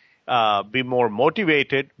only be more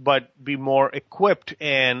motivated, but be more equipped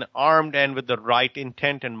and armed and with the right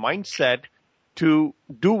intent and mindset to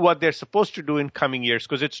do what they're supposed to do in coming years?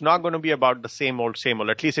 Because it's not going to be about the same old,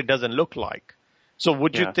 at least it doesn't look like. So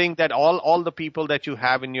would you think that all the people that you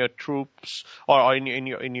have in your troops or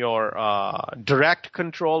in your direct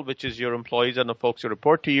control, which is your employees and the folks who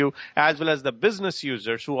report to you, as well as the business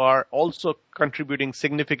users who are also contributing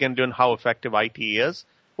significantly on how effective IT is,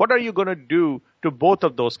 what are you going to do to both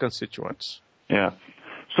of those constituents? Yeah.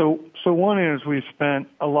 So one is we spent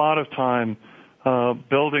a lot of time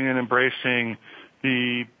building and embracing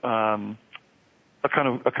a kind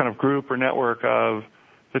of group or network of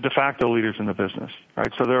the de facto leaders in the business,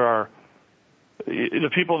 right? So there are the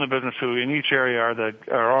people in the business who in each area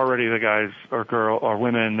are already the guys or girl or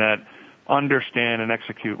women that understand and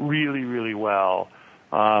execute really, really well.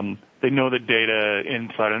 They know the data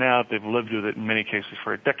inside and out. They've lived with it in many cases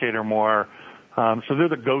for a decade or more. So they're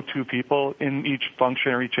the go-to people in each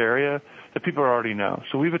function or each area that people already know.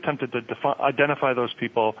 So we've attempted to identify those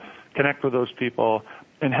people, connect with those people,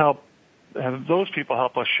 and have those people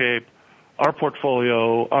help us shape our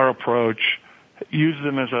portfolio, our approach, use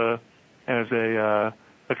them as a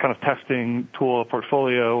kind of testing tool, a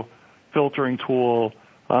portfolio filtering tool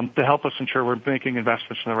to help us ensure we're making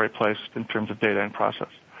investments in the right place in terms of data and process.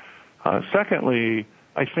 Secondly,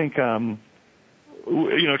 I think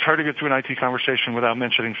it's hard to get through an IT conversation without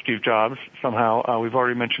mentioning Steve Jobs. Somehow we've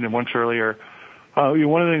already mentioned him once earlier.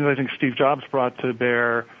 One of the things I think Steve Jobs brought to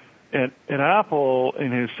bear at Apple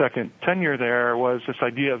in his second tenure there was this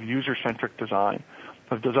idea of user-centric design,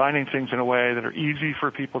 of designing things in a way that are easy for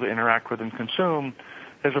people to interact with and consume,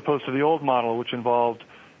 as opposed to the old model, which involved,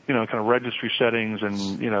 kind of registry settings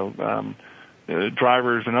and,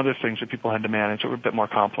 drivers and other things that people had to manage that were a bit more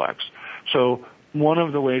complex. So one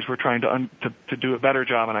of the ways we're trying to do a better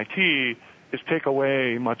job in IT is take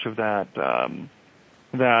away much of that,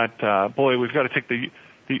 we've got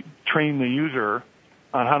to train the user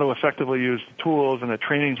on how to effectively use the tools, and the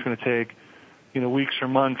training is going to take, weeks or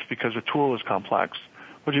months because the tool is complex.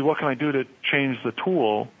 What can I do to change the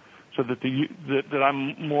tool so that that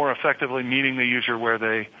I'm more effectively meeting the user where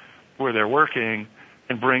they're working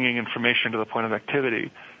and bringing information to the point of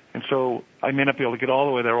activity? And so I may not be able to get all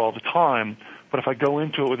the way there all the time, but if I go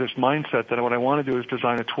into it with this mindset that what I want to do is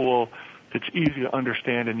design a tool that's easy to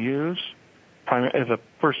understand and use, as a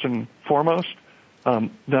first and foremost,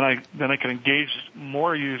 then I can engage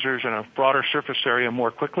more users in a broader surface area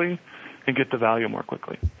more quickly and get the value more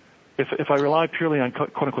quickly. If I rely purely on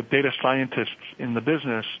quote unquote data scientists in the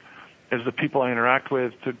business as the people I interact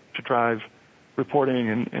with to drive reporting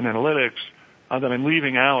and analytics, that I'm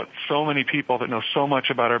leaving out so many people that know so much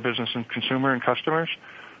about our business and consumer and customers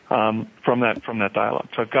from that dialogue.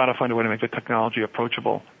 So I've got to find a way to make the technology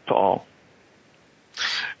approachable to all.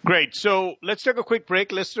 Great. So let's take a quick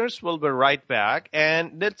break, listeners. We'll be right back.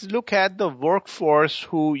 And let's look at the workforce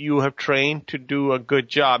who you have trained to do a good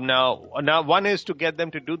job. Now one is to get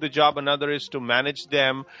them to do the job. Another is to manage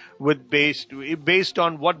them based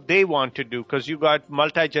on what they want to do. Because you got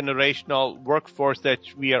multi-generational workforce that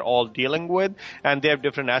we are all dealing with. And they have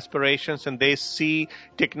different aspirations. And they see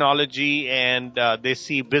technology and they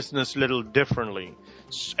see business a little differently.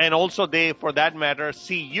 And also they, for that matter,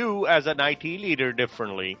 see you as an IT leader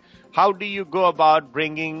differently. How do you go about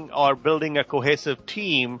bringing or building a cohesive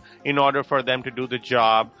team in order for them to do the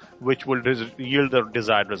job, which will yield the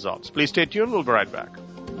desired results? Please stay tuned. We'll be right back.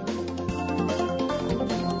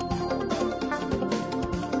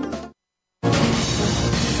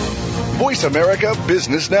 Voice America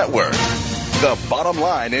Business Network, the bottom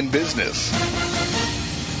line in business.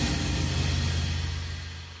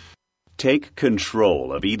 Take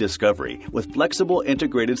control of e-discovery with flexible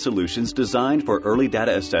integrated solutions designed for early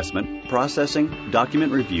data assessment, processing,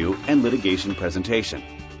 document review, and litigation presentation.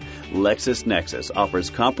 LexisNexis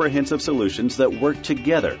offers comprehensive solutions that work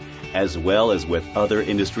together as well as with other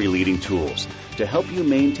industry-leading tools to help you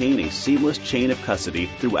maintain a seamless chain of custody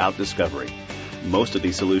throughout discovery. Most of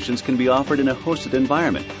these solutions can be offered in a hosted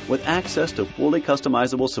environment with access to fully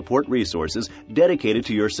customizable support resources dedicated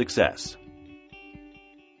to your success.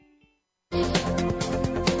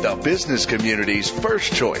 The business community's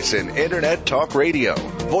first choice in Internet Talk Radio.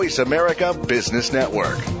 Voice America Business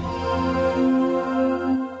Network.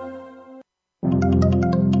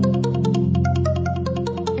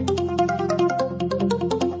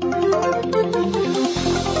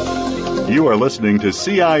 You are listening to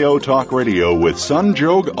CIO Talk Radio with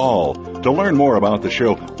Sanjog Aul. To learn more about the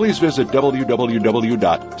show, please visit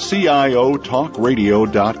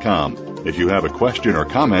www.ciotalkradio.com. If you have a question or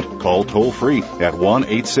comment, call toll-free at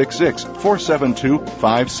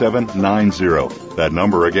 1-866-472-5790. That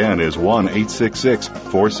number again is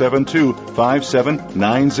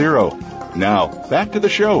 1-866-472-5790. Now, back to the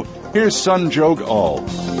show. Here's Sanjog Aul.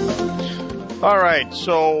 All right,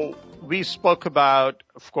 so we spoke about,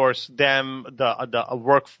 of course,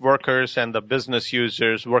 the workers and the business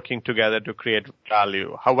users working together to create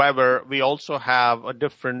value. However, we also have a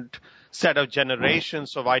different set of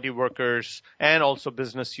generations of IT workers and also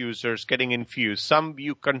business users getting infused. Some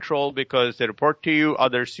you control because they report to you,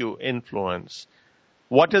 others you influence.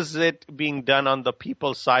 What is it being done on the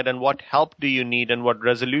people side, and what help do you need, and what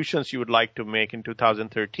resolutions you would like to make in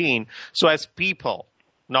 2013? So as people,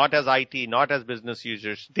 not as IT, not as business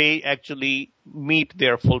users, they actually meet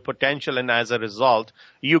their full potential, and as a result,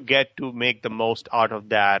 you get to make the most out of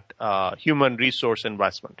that human resource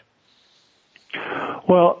investment.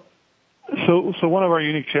 Well, so one of our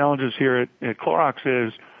unique challenges here at Clorox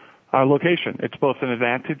is our location. It's both an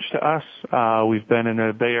advantage to us. We've been in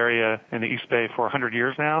the Bay Area, in the East Bay, for 100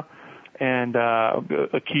 years now, and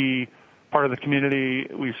a key part of the community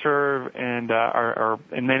we serve, and are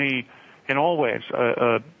in all ways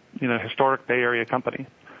a historic Bay Area company.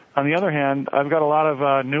 On the other hand, I've got a lot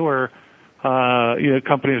of newer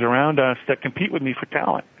companies around us that compete with me for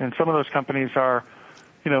talent, and some of those companies are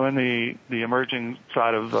in the emerging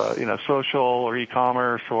side of social or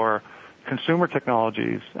e-commerce or consumer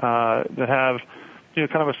technologies that have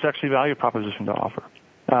kind of a sexy value proposition to offer.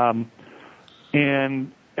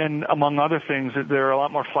 And among other things, they're a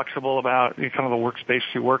lot more flexible about kind of the workspace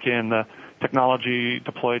you work in, the technology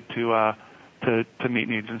deployed to meet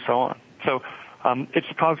needs, and so on. So it's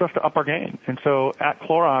caused us to up our game. And so at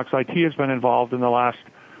Clorox, IT has been involved in the last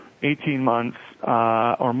 18 months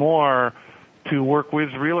or more to work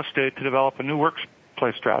with real estate to develop a new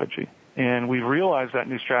workplace strategy. And we've realized that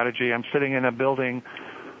new strategy. I'm sitting in a building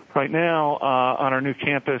right now on our new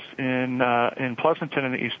campus in Pleasanton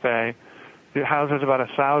in the East Bay. It houses about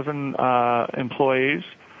 1,000 employees.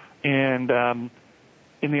 And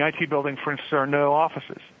in the IT building, for instance, there are no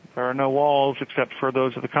offices. There are no walls except for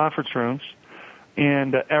those of the conference rooms.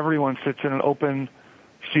 And everyone sits in an open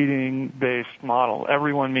seating-based model.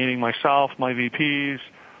 Everyone meaning myself, my VPs,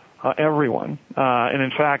 everyone. And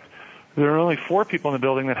in fact, there are only 4 people in the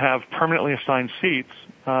building that have permanently assigned seats.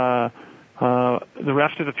 The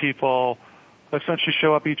rest of the people essentially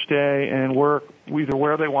show up each day and work either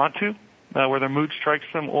where they want to, where their mood strikes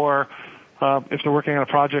them, or if they're working on a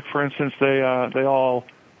project, for instance, they all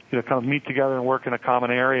kind of meet together and work in a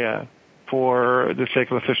common area for the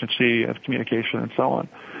sake of efficiency of communication and so on.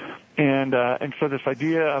 And so this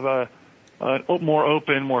idea of a more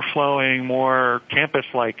open, more flowing, more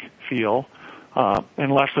campus-like feel,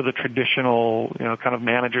 and less of the traditional, kind of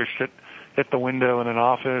managers sit at the window in an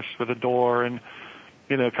office with a door, and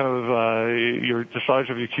the size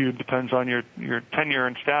of your cube depends on your tenure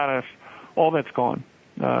and status. All that's gone.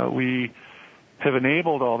 We have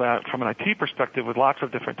enabled all that from an IT perspective with lots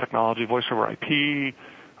of different technology, voice over IP,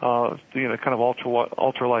 kind of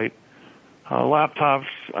ultralight laptops.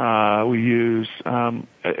 We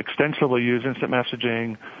extensively use instant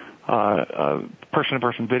messaging,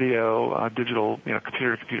 person-to-person video, digital,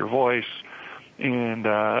 computer-to-computer voice, and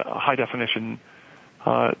high definition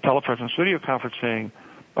telepresence video conferencing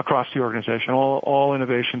across the organization. All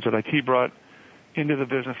innovations that IT brought into the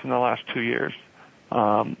business in the last 2 years.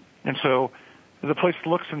 And so the place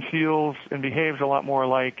looks and feels and behaves a lot more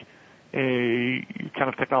like a kind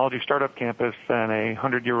of technology startup campus than a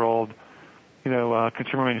 100-year-old,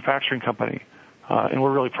 consumer manufacturing company. And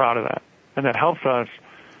we're really proud of that. And that helps us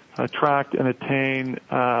attract and obtain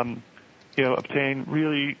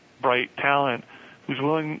really bright talent who's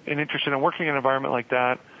willing and interested in working in an environment like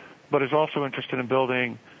that, but is also interested in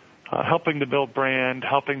building, helping to build brand,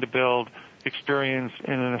 helping to build experience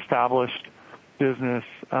in an established business,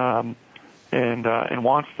 and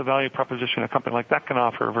wants the value proposition a company like that can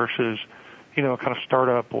offer versus, a kind of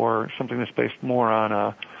startup or something that's based more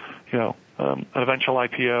on an eventual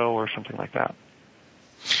IPO or something like that.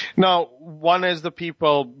 Now, one is the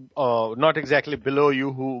people, not exactly below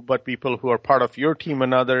you, but people who are part of your team.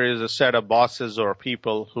 Another is a set of bosses or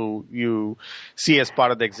people who you see as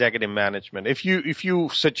part of the executive management. If you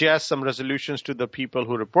suggest some resolutions to the people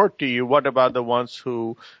who report to you, what about the ones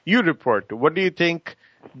who you report to? What do you think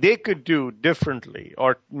they could do differently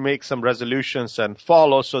or make some resolutions and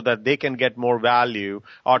follow so that they can get more value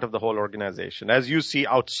out of the whole organization, as you see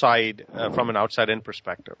outside, from an outside-in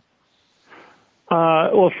perspective?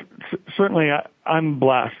 Certainly I'm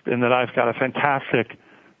blessed in that I've got a fantastic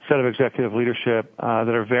set of executive leadership that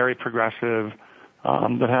are very progressive,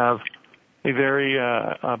 that have a very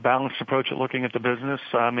balanced approach at looking at the business,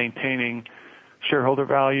 maintaining shareholder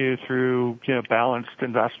value through balanced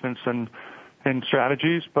investments and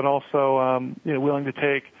strategies, but also willing to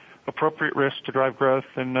take appropriate risks to drive growth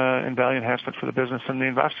and value enhancement for the business and the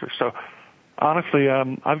investors. So honestly,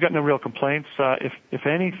 I've got no real complaints. If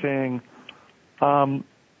anything,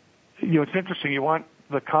 it's interesting. You want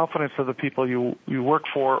the confidence of the people you work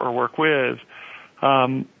for or work with.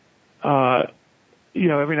 Every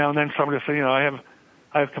now and then somebody will say, I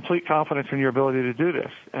have complete confidence in your ability to do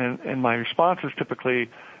this. And my response is typically,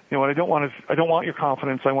 what I don't want your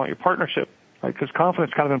confidence. I want your partnership, right? Because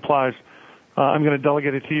confidence kind of implies, I'm going to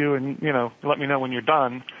delegate it to you and, let me know when you're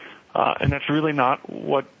done. And that's really not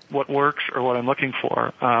what works or what I'm looking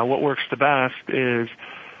for. What works the best is,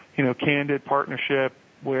 candid partnership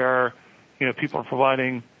where, people are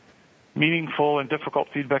providing meaningful and difficult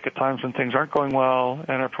feedback at times when things aren't going well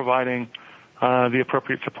and are providing the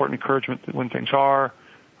appropriate support and encouragement when things are.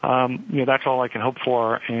 That's all I can hope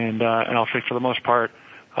for. And I'll say for the most part,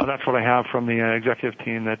 that's what I have from the executive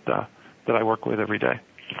team that I work with every day.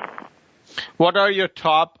 What are your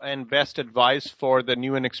top and best advice for the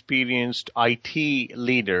new and experienced IT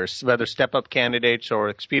leaders, whether step-up candidates or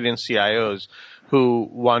experienced CIOs, who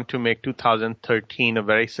want to make 2013 a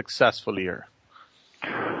very successful year?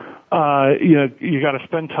 You got to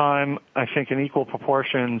spend time, I think, in equal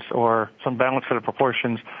proportions or some balanced set of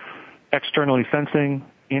proportions, externally sensing,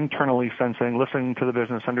 internally sensing, listening to the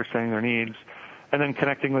business, understanding their needs, and then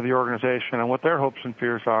connecting with the organization and what their hopes and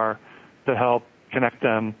fears are to help connect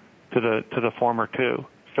them to the former two.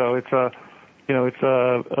 So it's a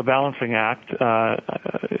balancing act.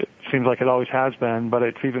 It seems like it always has been, but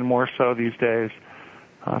it's even more so these days.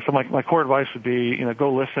 So my core advice would be,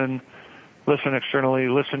 go listen externally,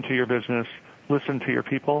 listen to your business, listen to your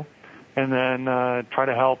people, and then try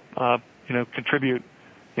to help contribute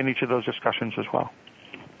in each of those discussions as well.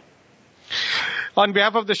 On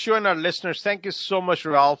behalf of the show and our listeners, thank you so much,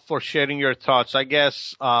 Ralph, for sharing your thoughts. I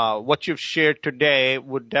guess what you've shared today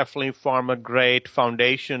would definitely form a great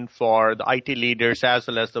foundation for the IT leaders as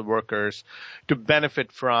well as the workers to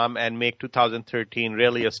benefit from and make 2013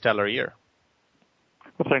 really a stellar year.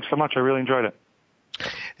 Well, thanks so much. I really enjoyed it.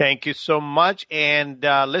 Thank you so much. And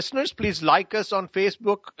listeners, please like us on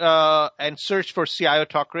Facebook and search for CIO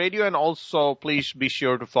Talk Radio. And also, please be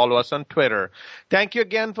sure to follow us on Twitter. Thank you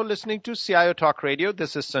again for listening to CIO Talk Radio.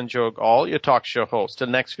 This is Sanjog Aul, your talk show host. Till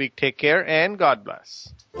next week, take care and God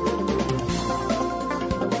bless.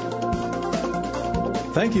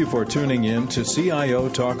 Thank you for tuning in to CIO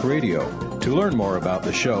Talk Radio. To learn more about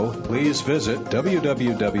the show, please visit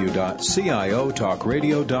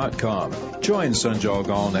www.ciotalkradio.com. Join Sanjog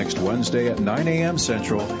Aul next Wednesday at 9 a.m.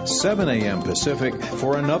 Central, 7 a.m. Pacific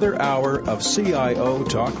for another hour of CIO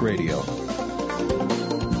Talk Radio.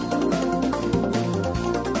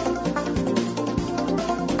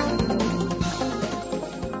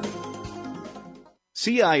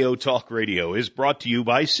 CIO Talk Radio is brought to you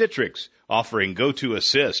by Citrix, offering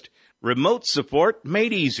GoToAssist, remote support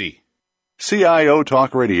made easy. CIO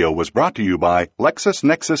Talk Radio was brought to you by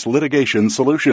LexisNexis Litigation Solutions.